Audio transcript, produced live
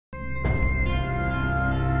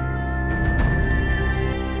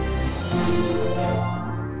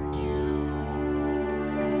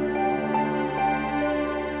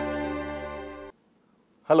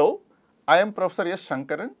Hello, I am Professor S.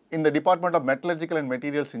 Shankaran in the Department of Metallurgical and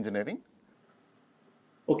Materials Engineering.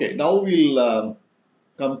 Okay, now we'll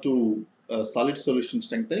come to solid solution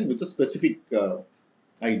strengthening with a specific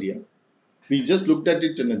idea. We just looked at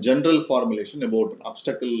it in a general formulation about an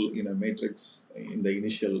obstacle in a matrix in the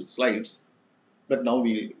initial slides, but now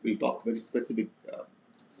we'll talk very specific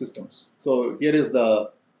systems. So here is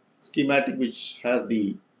the schematic which has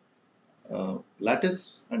the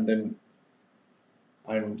lattice, and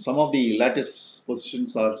some of the lattice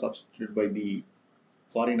positions are substituted by the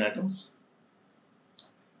foreign atoms,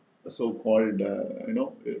 so-called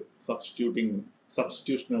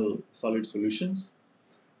substitutional solid solutions.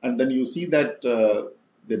 And then you see that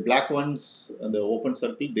the black ones and the open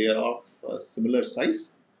circle, they are of similar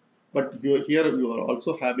size, but here you are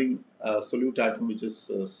also having a solute atom which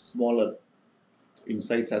is smaller in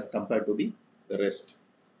size as compared to the rest.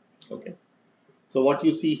 Okay, so what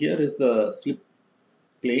you see here is the slip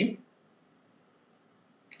plane,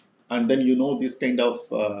 and then this kind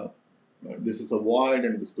of this is a void,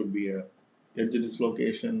 and this could be a edge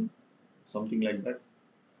dislocation, something like that,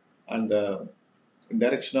 and the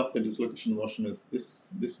direction of the dislocation motion is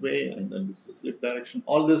this way, and then this is the slip direction.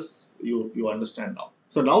 All this you understand now.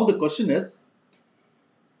 So now the question is,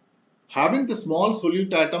 having the small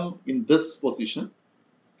solute atom in this position,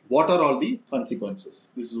 what are all the consequences?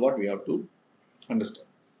 This is what we have to understand.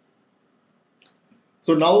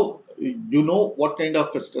 So now you know what kind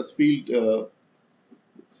of a stress field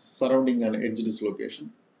surrounding an edge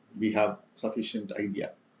dislocation. We have sufficient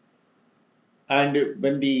idea. And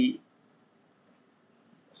when the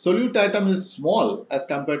solute atom is small as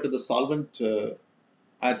compared to the solvent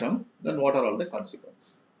atom, then what are all the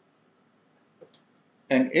consequences?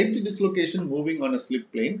 An edge dislocation moving on a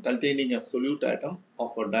slip plane containing a solute atom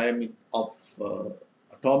of a diameter of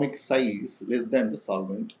atomic size less than the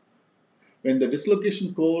solvent. When the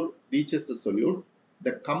dislocation core reaches the solute,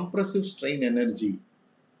 the compressive strain energy,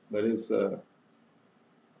 that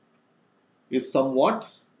is somewhat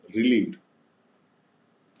relieved.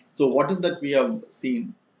 So what is that we have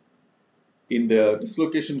seen in the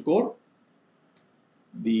dislocation core?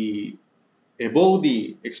 Above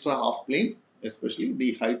the extra half plane, especially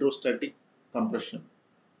the hydrostatic compression,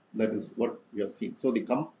 that is what we have seen. So the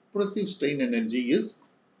compressive strain energy is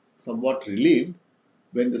somewhat relieved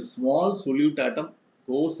when the small solute atom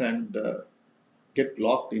goes and get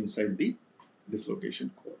locked inside the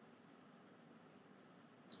dislocation core.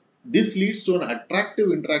 This leads to an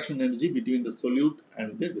attractive interaction energy between the solute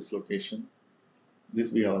and the dislocation.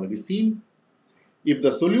 This we have already seen. If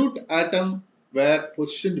the solute atom were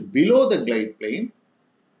positioned below the glide plane,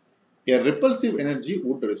 a repulsive energy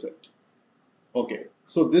would result. Okay,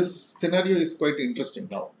 so this scenario is quite interesting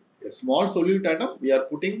now. A small solute atom, we are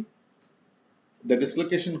putting the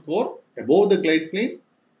dislocation core above the glide plane,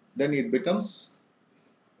 then it becomes,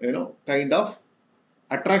 kind of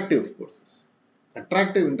attractive forces,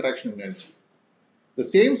 attractive interaction energy. The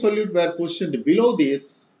same solute were positioned below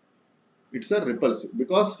this, it's a repulsive,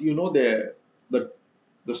 because the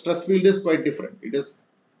stress field is quite different. It is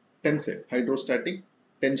tensile, hydrostatic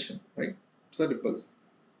tension, right? It's a repulsive.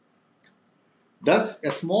 Thus,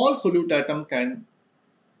 a small solute atom can,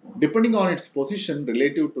 depending on its position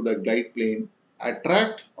relative to the glide plane,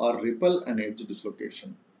 attract or repel an edge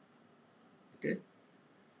dislocation. Okay.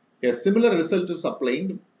 A similar result is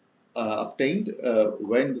obtained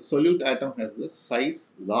when the solute atom has the size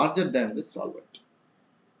larger than the solvent.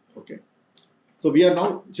 Okay. So we are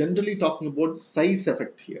now generally talking about size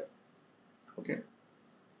effect here. Okay.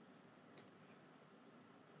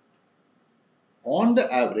 On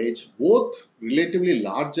the average, both relatively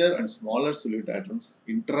larger and smaller solute atoms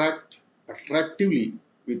interact attractively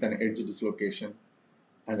with an edge dislocation,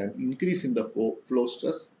 and an increase in the flow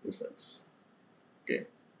stress results. Okay.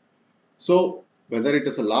 So whether it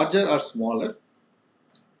is a larger or smaller,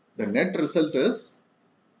 the net result is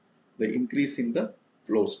the increase in the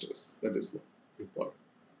flow stress. That is important.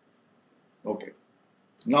 Okay.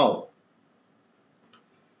 Now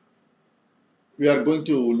we are going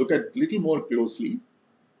to look at little more closely.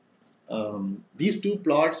 These two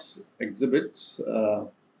plots exhibits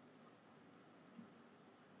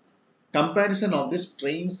comparison of the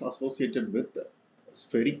strains associated with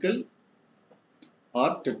spherical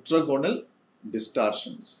or tetragonal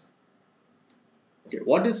distortions. Okay,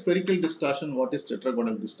 what is spherical distortion? What is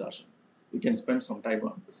tetragonal distortion? We can spend some time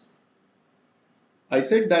on this. I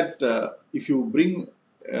said that if you bring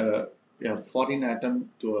a foreign atom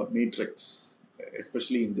to a matrix,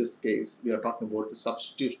 especially in this case, we are talking about a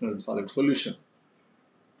substitutional solid solution.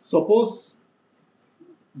 Suppose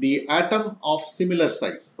the atom of similar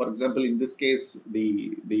size, for example, in this case,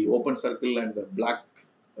 the open circle and the black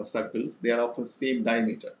circles, they are of the same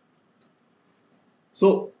diameter.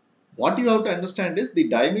 So what you have to understand is the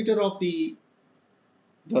diameter of the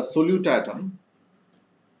solute atom,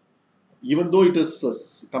 even though it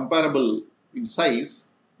is comparable in size,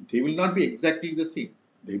 they will not be exactly the same.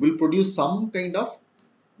 They will produce some kind of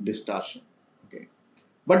distortion. Okay,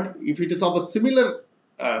 but if it is of a similar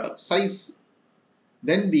size,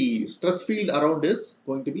 then the stress field around is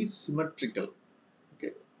going to be symmetrical.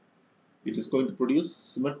 Okay, it is going to produce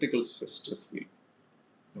symmetrical stress field.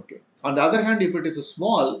 Okay. On the other hand, if it is a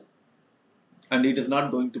small, and it is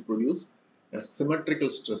not going to produce a symmetrical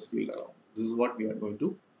stress field around. This is what we are going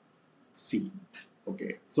to see.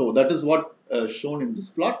 Okay, so that is what shown in this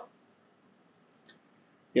plot.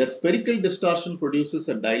 A spherical distortion produces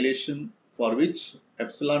a dilation for which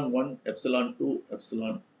epsilon 1, epsilon 2,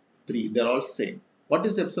 epsilon 3, they are all same. What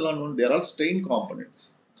is epsilon 1? They are all strain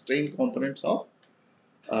components. Strain components of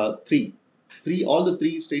 3. All the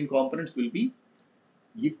 3 strain components will be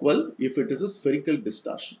equal if it is a spherical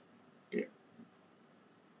distortion. Okay.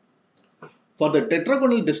 For the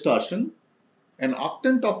tetragonal distortion, an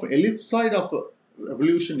octant of ellipsoid of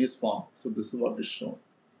revolution is formed. So this is what is shown.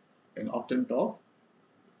 An octant of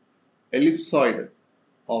ellipsoid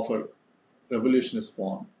of a revolution is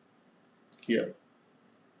formed here.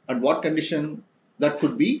 At what condition? That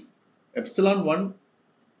could be epsilon 1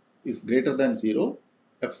 is greater than 0,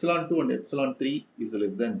 epsilon 2 and epsilon 3 is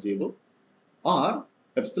less than 0, or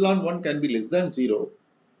epsilon 1 can be less than 0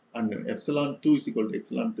 and epsilon 2 is equal to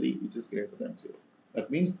epsilon 3, which is greater than 0.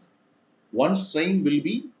 That means one strain will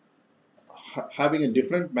be having a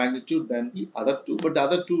different magnitude than the other two, but the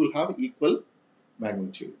other two will have equal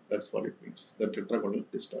magnitude. That's what it means, the tetragonal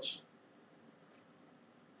distortion.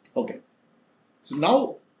 Okay, so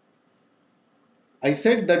now I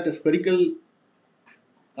said that the spherical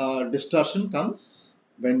distortion comes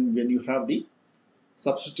when you have the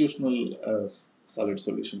substitutional solid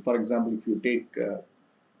solution. For example, if you take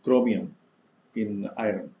chromium in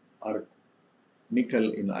iron, or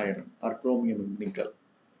nickel in iron, or chromium in nickel.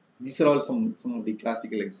 These are all some of the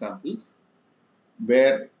classical examples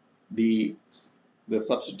where the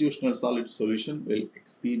substitutional solid solution will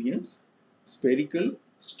experience spherical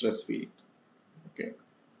stress field. Okay,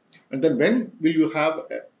 and then when will you have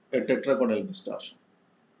a tetragonal distortion?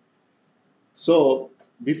 So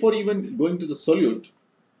before even going to the solute,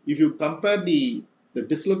 if you compare the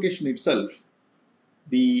dislocation itself,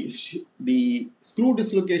 the screw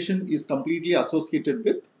dislocation is completely associated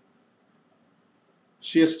with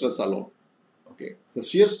shear stress alone. Okay, so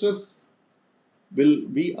shear stress will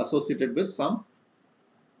be associated with some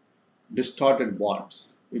distorted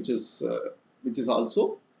bonds, which is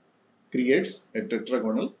also creates a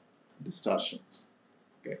tetragonal distortions.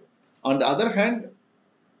 Okay. On the other hand,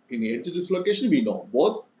 in edge dislocation, we know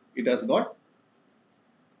both it has got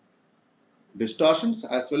distortions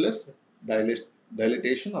as well as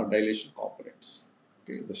dilatation or dilation components.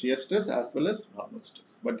 Okay, the shear stress as well as normal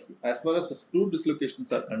stress. But as far as the screw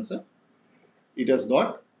dislocations are concerned, it has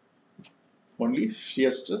got only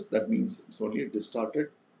shear stress. That means it's only a distorted,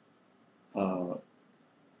 I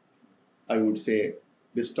would say,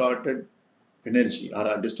 distorted energy or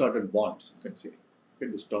a distorted bonds, you can say.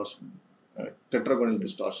 Okay, distortion, tetragonal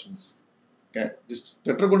distortions. Okay,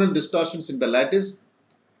 tetragonal distortions in the lattice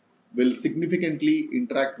will significantly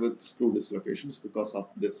interact with screw dislocations because of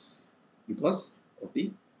this, because of the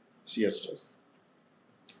shear stress.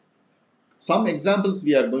 Some examples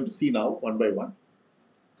we are going to see now one by one.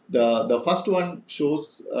 The first one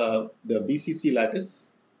shows the BCC lattice,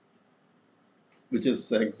 which is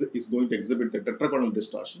going to exhibit a tetragonal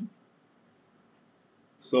distortion.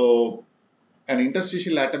 So an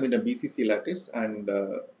interstitial atom in a BCC lattice, and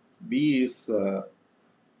B is a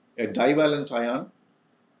divalent ion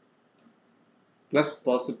plus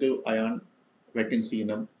positive ion vacancy in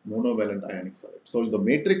a monovalent ionic solid. So the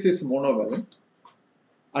matrix is monovalent,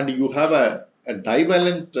 and you have a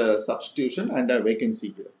divalent substitution and a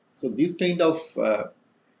vacancy here. So this kind of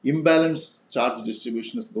imbalanced charge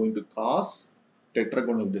distribution is going to cause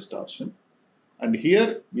tetragonal distortion. And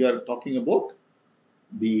here we are talking about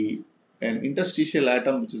an interstitial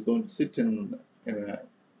atom which is going to sit in an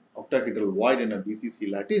octahedral void in a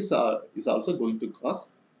BCC lattice is also going to cause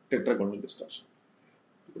tetragonal distortion.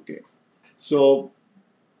 Okay, so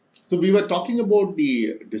we were talking about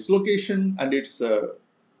the dislocation and its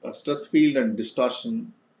stress field and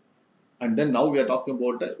distortion, and then now we are talking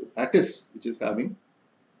about the lattice which is having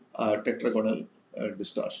tetragonal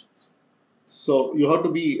distortions. So you have to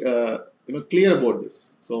be clear about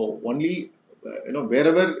this. So only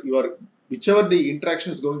wherever whichever the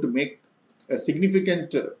interaction is going to make a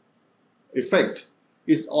significant effect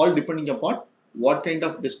is all depending upon what kind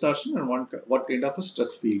of distortion and what kind of a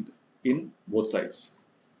stress field in both sides.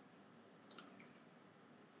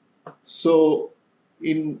 So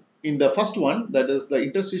in the first one, that is the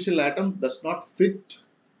interstitial atom does not fit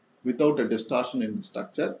without a distortion in the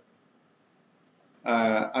structure,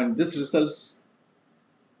 and this results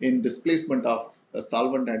in displacement of a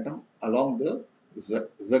solvent atom along the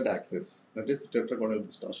z axis, that is tetragonal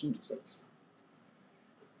distortion results.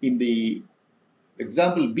 In the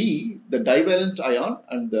example B, the divalent ion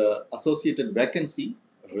and the associated vacancy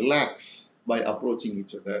relax by approaching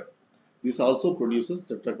each other. This also produces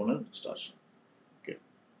tetragonal distortion. Okay.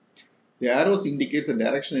 The arrows indicate the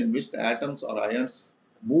direction in which the atoms or ions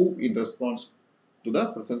move in response to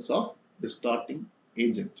the presence of distorting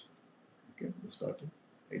agent. Okay, distorting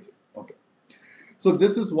agent. Okay. So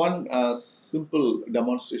this is one simple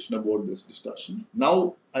demonstration about this distortion.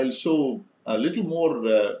 Now I'll show a little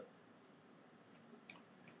more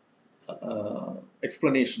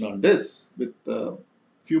explanation on this with a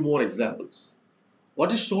few more examples.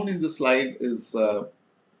 What is shown in this slide is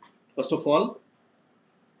first of all,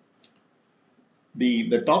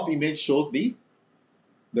 the top image shows the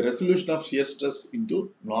resolution of shear stress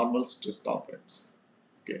into normal stress components.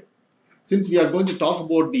 Okay. Since we are going to talk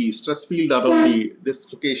about the stress field around the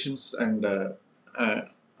dislocations and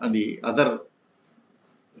the other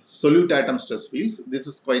solute atom stress fields, this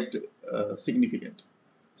is quite significant.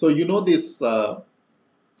 So you know this, the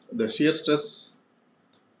shear stress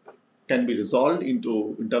can be resolved in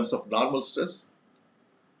terms of normal stress.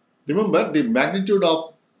 Remember, the magnitude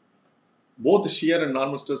of both shear and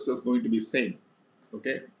normal stress is going to be same.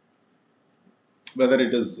 Okay, whether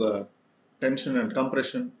it is tension and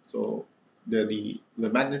compression. So the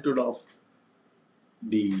magnitude of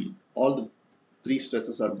all the three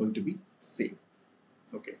stresses are going to be same.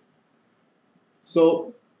 Okay.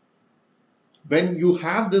 So when you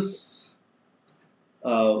have this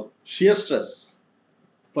shear stress,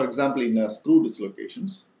 for example, in screw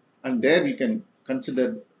dislocations, and there we can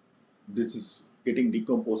consider this is getting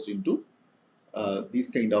decomposed into these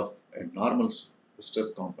kind of normal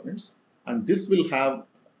stress components, and this will have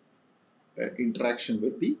interaction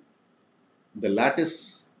with the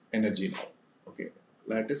lattice energy now. Okay,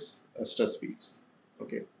 lattice stress fields.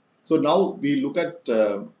 Okay, so now we look at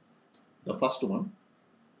the first one,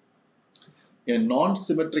 a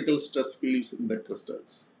non-symmetrical stress fields in the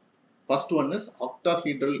crystals. First one is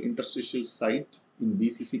octahedral interstitial site in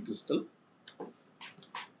BCC crystal.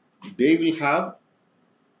 They will have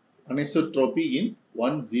anisotropy in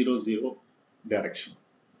 100 direction.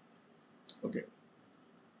 Okay,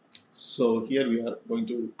 so here we are going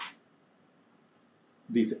to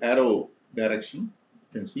this arrow direction,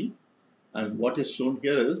 you can see, and what is shown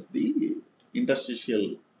here is the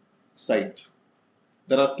interstitial site.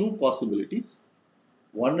 There are two possibilities.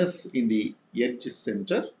 One is in the edge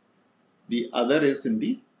center, the other is in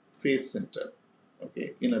the face center.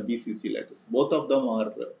 Okay, in a BCC lattice. Both of them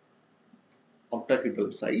are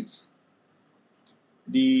octahedral sites.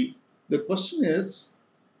 The question is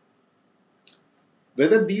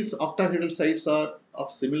whether these octahedral sites are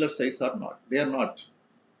of similar size or not. They are not.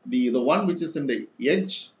 The one which is in the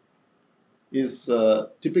edge is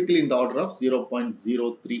typically in the order of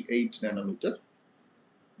 0.038 nanometer.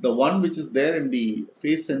 The one which is there in the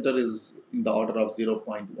face center is in the order of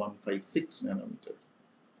 0.156 nanometer.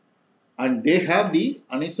 And they have the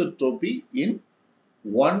anisotropy in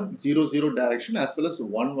 100 direction as well as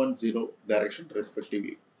 110 direction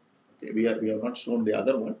respectively. Okay, we have not shown the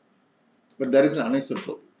other one, but there is an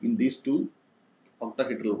anisotropy in these two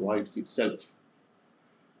octahedral voids itself.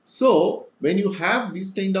 So when you have this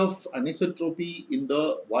kind of anisotropy in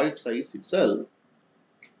the void size itself,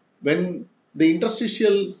 when the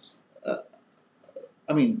interstitials,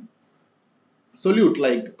 solute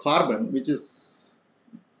like carbon, which is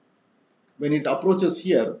when it approaches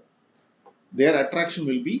here, their attraction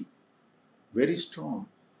will be very strong,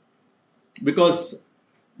 because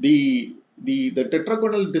the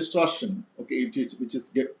tetragonal distortion, okay,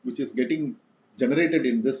 which is getting generated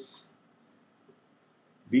in this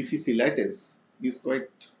BCC lattice is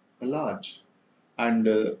quite large,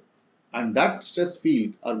 and that stress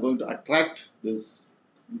field are going to attract this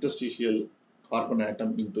interstitial carbon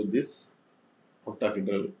atom into this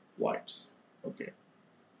octahedral voids. Okay,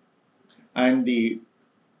 and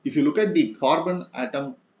if you look at the carbon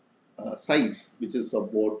atom size, which is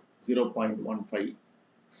about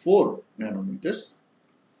 0.154 nanometers,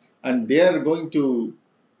 and they are going to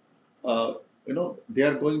they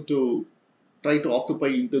are going to try to occupy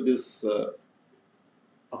into this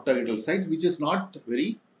octahedral site, which is not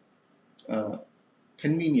very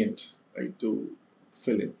convenient, right, to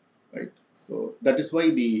fill in, right. So that is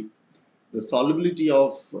why the the solubility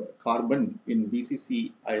of carbon in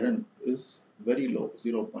BCC iron is very low,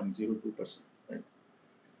 0.02%. Right?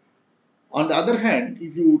 On the other hand,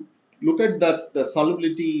 if you look at that the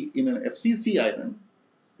solubility in an FCC iron,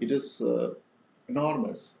 it is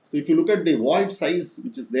enormous. So if you look at the void size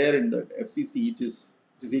which is there in the FCC, it is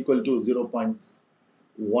equal to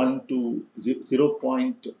 0.1 to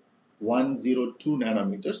 0.102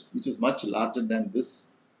 nanometers, which is much larger than this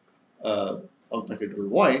octahedral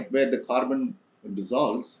void, where the carbon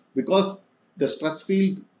dissolves, because the stress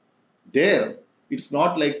field there, it's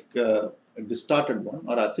not like a distorted one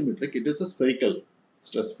or asymmetric, it is a spherical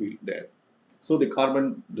stress field there. So the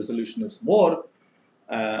carbon dissolution is more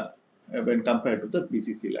when compared to the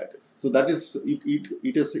BCC lattice. So that is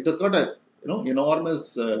it has got a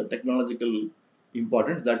enormous technological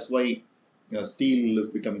importance. That's why steel is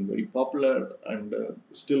becoming very popular and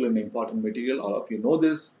still an important material. All of you know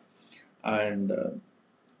this, and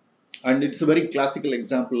it's a very classical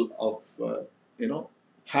example of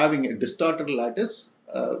having a distorted lattice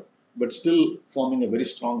but still forming a very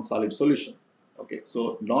strong solid solution. Okay,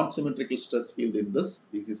 so non-symmetrical stress field in this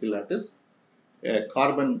BCC lattice,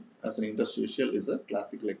 carbon as an interstitial is a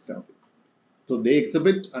classical example. So they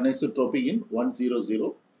exhibit anisotropy in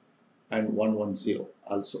 100 and 110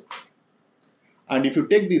 also. And if you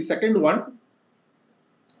take the second one,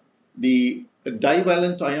 the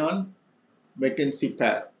divalent ion vacancy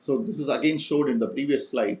pair. So this is again showed in the previous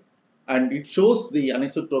slide, and it shows the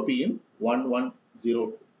anisotropy in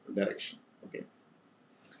 110 direction. Okay,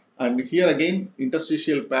 and here again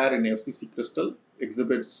interstitial pair in FCC crystal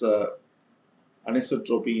exhibits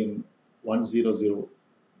anisotropy in 100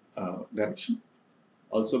 direction.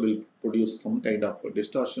 Also will produce some kind of a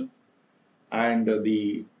distortion, and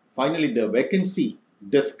finally the vacancy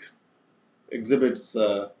disk exhibits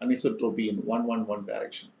anisotropy in 111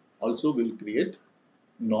 direction. Also will create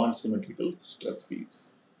non-symmetrical stress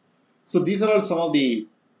fields. So these are all some of the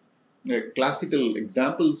classical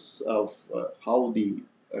examples of how the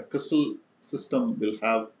crystal system will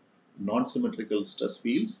have non-symmetrical stress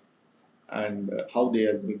fields and how they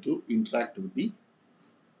are going to interact with the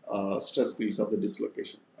stress fields of the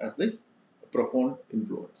dislocation as the profound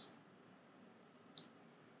influence.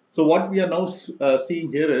 So what we are now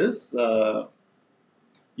seeing here is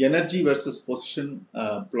energy versus position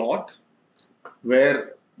plot,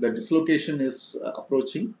 where the dislocation is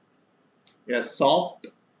approaching a soft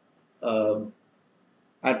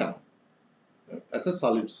atom as a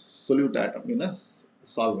solute atom in a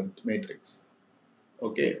solvent matrix.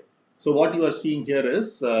 Okay, so what you are seeing here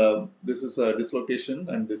is this is a dislocation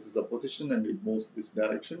and this is a position, and it moves this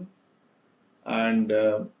direction. And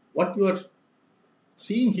what you are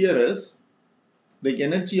seeing here is the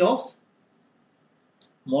energy of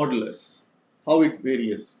modulus, how it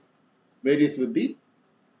varies with the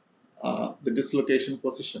dislocation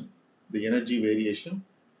position, the energy variation.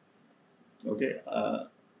 Okay,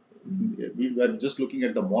 we were just looking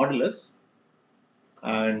at the modulus,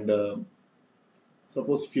 and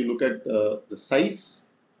suppose if you look at the size,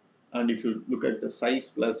 and if you look at the size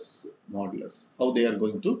plus modulus, how they are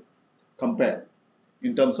going to compare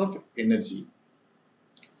in terms of energy.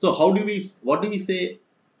 So what do we say?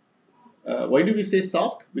 Why do we say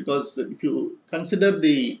soft? Because if you consider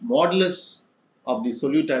the modulus of the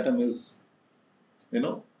solute atom is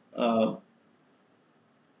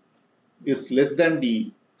less than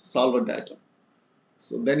the solvent atom,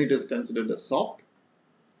 so then it is considered as soft,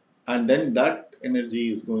 and then that energy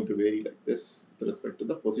is going to vary like this with respect to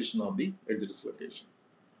the position of the edge dislocation.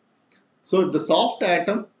 So if the soft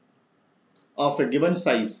atom of a given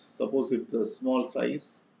size, suppose it's a small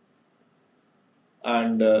size,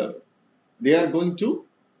 and they are going to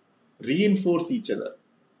reinforce each other,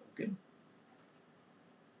 okay,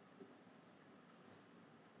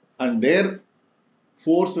 and their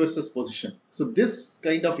force versus position. So this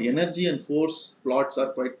kind of energy and force plots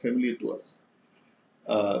are quite familiar to us.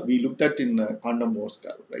 We looked at in quantum Morse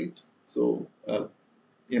curve, right? So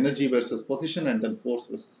energy versus position and then force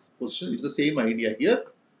versus position. It's the same idea here.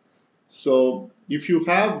 So if you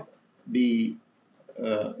have the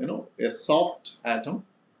a soft atom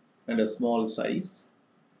and a small size,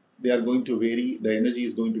 they are going to vary. The energy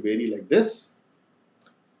is going to vary like this,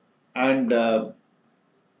 and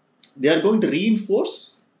they are going to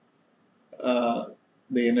reinforce the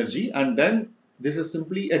energy, and then this is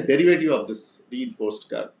simply a derivative of this reinforced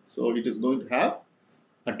curve. So it is going to have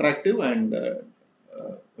attractive and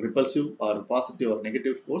repulsive or positive or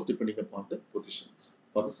negative force depending upon the positions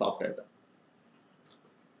for the soft atom.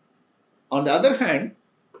 On the other hand,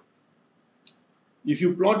 if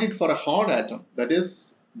you plot it for a hard atom, that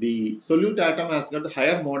is the solute atom has got the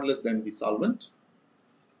higher modulus than the solvent,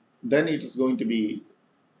 then it is going to be,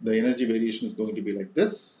 the energy variation is going to be like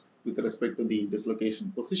this with respect to the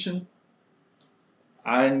dislocation position,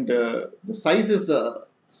 and the size is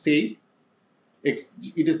same. It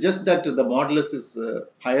is just that the modulus is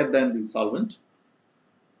higher than the solvent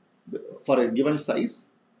for a given size.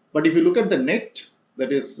 But if you look at the net,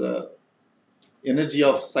 that is energy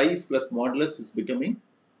of size plus modulus is becoming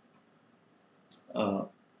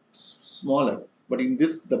smaller. But in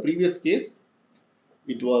this, the previous case,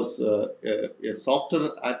 it was a softer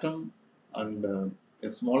atom and a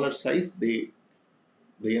smaller size. The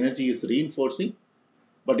energy is reinforcing,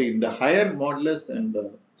 but in the higher modulus and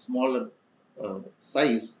smaller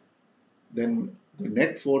size, then the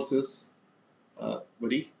net force is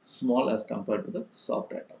very small as compared to the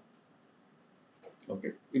soft atom.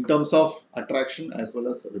 Okay, in terms of attraction as well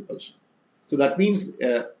as repulsion. So that means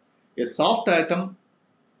a soft atom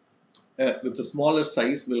with a smaller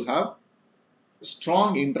size will have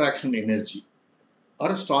strong interaction energy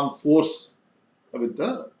or a strong force with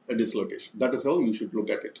a dislocation. That is how you should look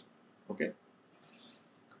at it. Okay.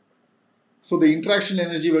 So the interaction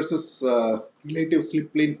energy versus relative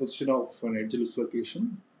slip plane position of an edge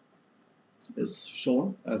dislocation is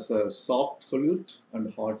shown as a soft solute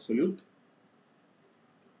and hard solute.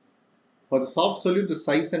 For the soft solute, the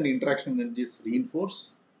size and interaction energy is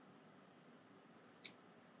reinforced.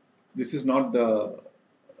 This is not the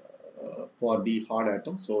for the hard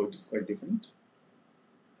atom, so it is quite different.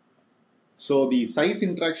 So the size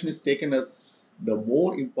interaction is taken as the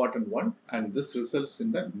more important one, and this results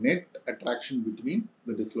in the net attraction between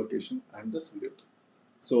the dislocation and the solute.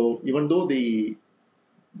 So even though the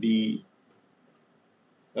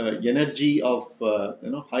energy of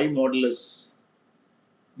high modulus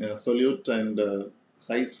solute and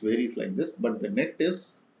size varies like this, but the net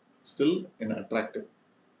is still attractive.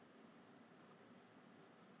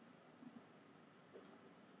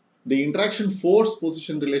 The interaction force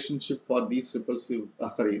position relationship for these repulsive,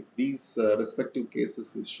 respective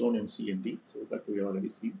cases is shown in C and D, so that we already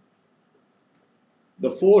seen.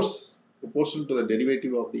 The force proportional to the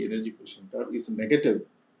derivative of the energy position curve is negative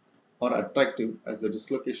or attractive as the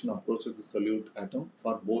dislocation approaches the solute atom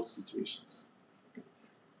for both situations.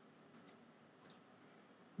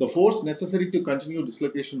 The force necessary to continue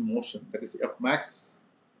dislocation motion, that is F max,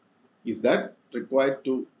 is that required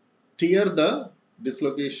to tear the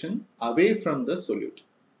dislocation away from the solute.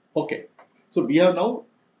 Okay, so we are now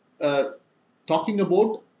talking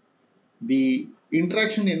about the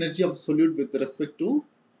interaction energy of the solute with respect to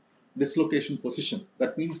dislocation position.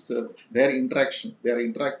 That means their interaction, they are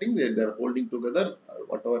interacting, they are holding together,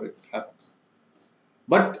 whatever it happens.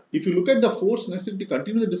 But if you look at the force necessary to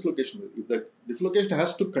continue the dislocation, if the dislocation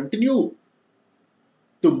has to continue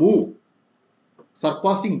to move,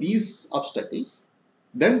 surpassing these obstacles,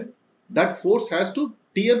 then that force has to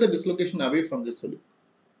tear the dislocation away from the solute.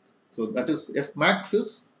 So that is F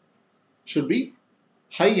max should be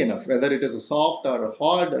high enough, whether it is a soft or a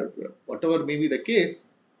hard or whatever may be the case.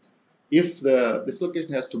 If the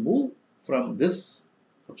dislocation has to move from this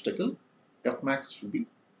obstacle, F max should be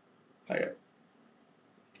higher.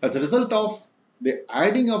 As a result of the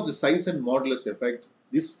adding of the size and modulus effect,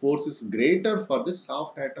 this force is greater for the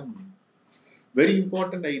soft atom. Very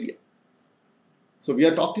important idea. So we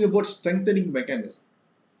are talking about strengthening mechanism.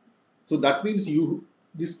 So that means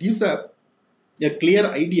this gives a clear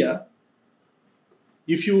idea.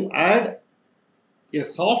 If you add a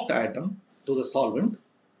soft atom to the solvent,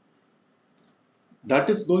 that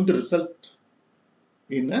is going to result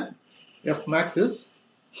in a F max is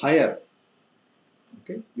higher.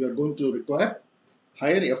 Okay, you are going to require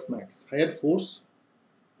higher F max, higher force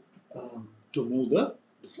to move the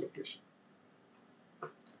dislocation.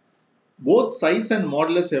 Both size and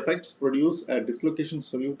modulus effects produce a dislocation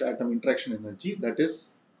solute atom interaction energy that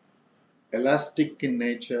is elastic in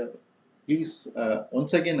nature. Please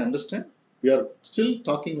once again understand, we are still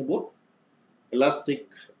talking about elastic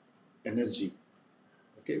energy.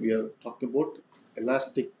 Okay, we are talking about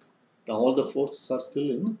elastic. All the forces are still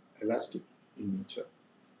in elastic in nature.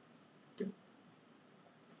 Okay.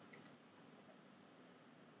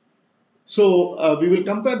 So we will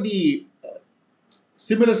compare the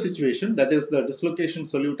similar situation, that is the dislocation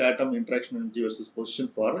solute atom interaction energy versus position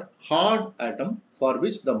for hard atom, for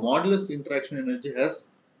which the modulus interaction energy has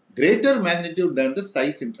greater magnitude than the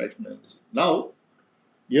size interaction energy. Now,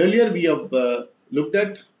 earlier we have looked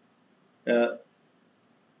at a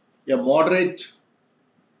moderate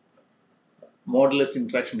modulus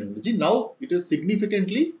interaction energy. Now it is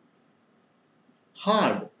significantly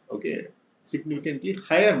hard, okay, significantly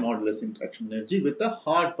higher modulus interaction energy with a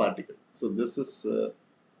hard particle. So this is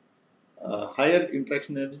higher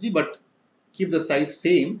interaction energy, but keep the size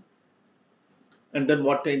same, and then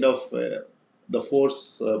what kind of the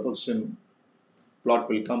force position plot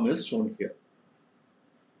will come is shown here.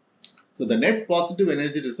 So the net positive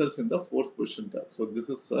energy results in the force position curve. So this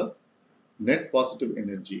is a net positive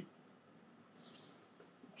energy.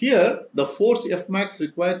 Here, the force F max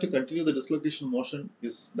required to continue the dislocation motion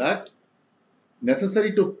is that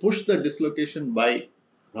necessary to push the dislocation by,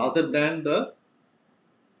 rather than the,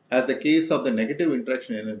 as the case of the negative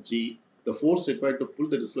interaction energy, the force required to pull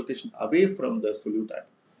the dislocation away from the solute atom.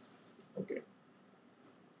 Okay.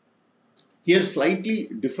 Here slightly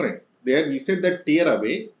different. There we said that tear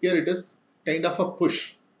away. Here it is kind of a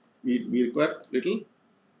push. We require little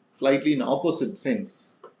slightly in opposite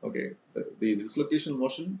sense. Okay, the dislocation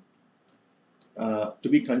motion to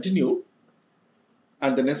be continued,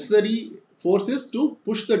 and the necessary force is to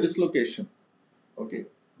push the dislocation. Okay,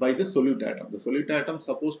 by the solute atom. The solute atom is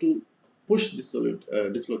supposed to push the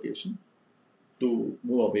solute dislocation to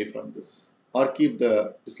move away from this, or keep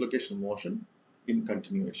the dislocation motion in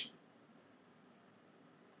continuation.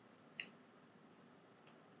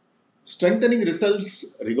 Strengthening results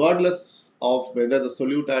regardless of whether the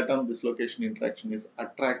solute atom dislocation interaction is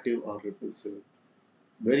attractive or repulsive.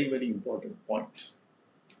 Very, very important point.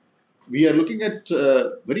 We are looking at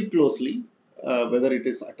very closely whether it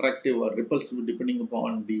is attractive or repulsive depending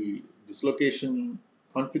upon the dislocation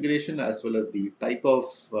configuration as well as the type of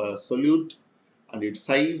solute and its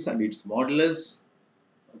size and its modulus.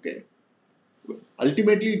 Okay.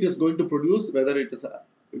 Ultimately, it is going to produce whether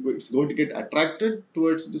it's going to get attracted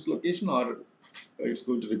towards dislocation or it's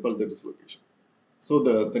going to repel the dislocation. So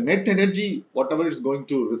the net energy, whatever is going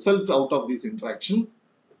to result out of this interaction,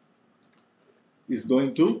 is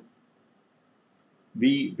going to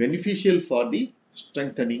be beneficial for the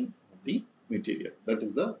strengthening of the material. That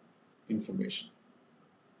is the information.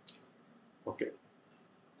 Okay.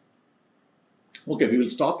 Okay, we will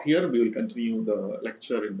stop here. We will continue the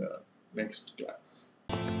lecture in the next class.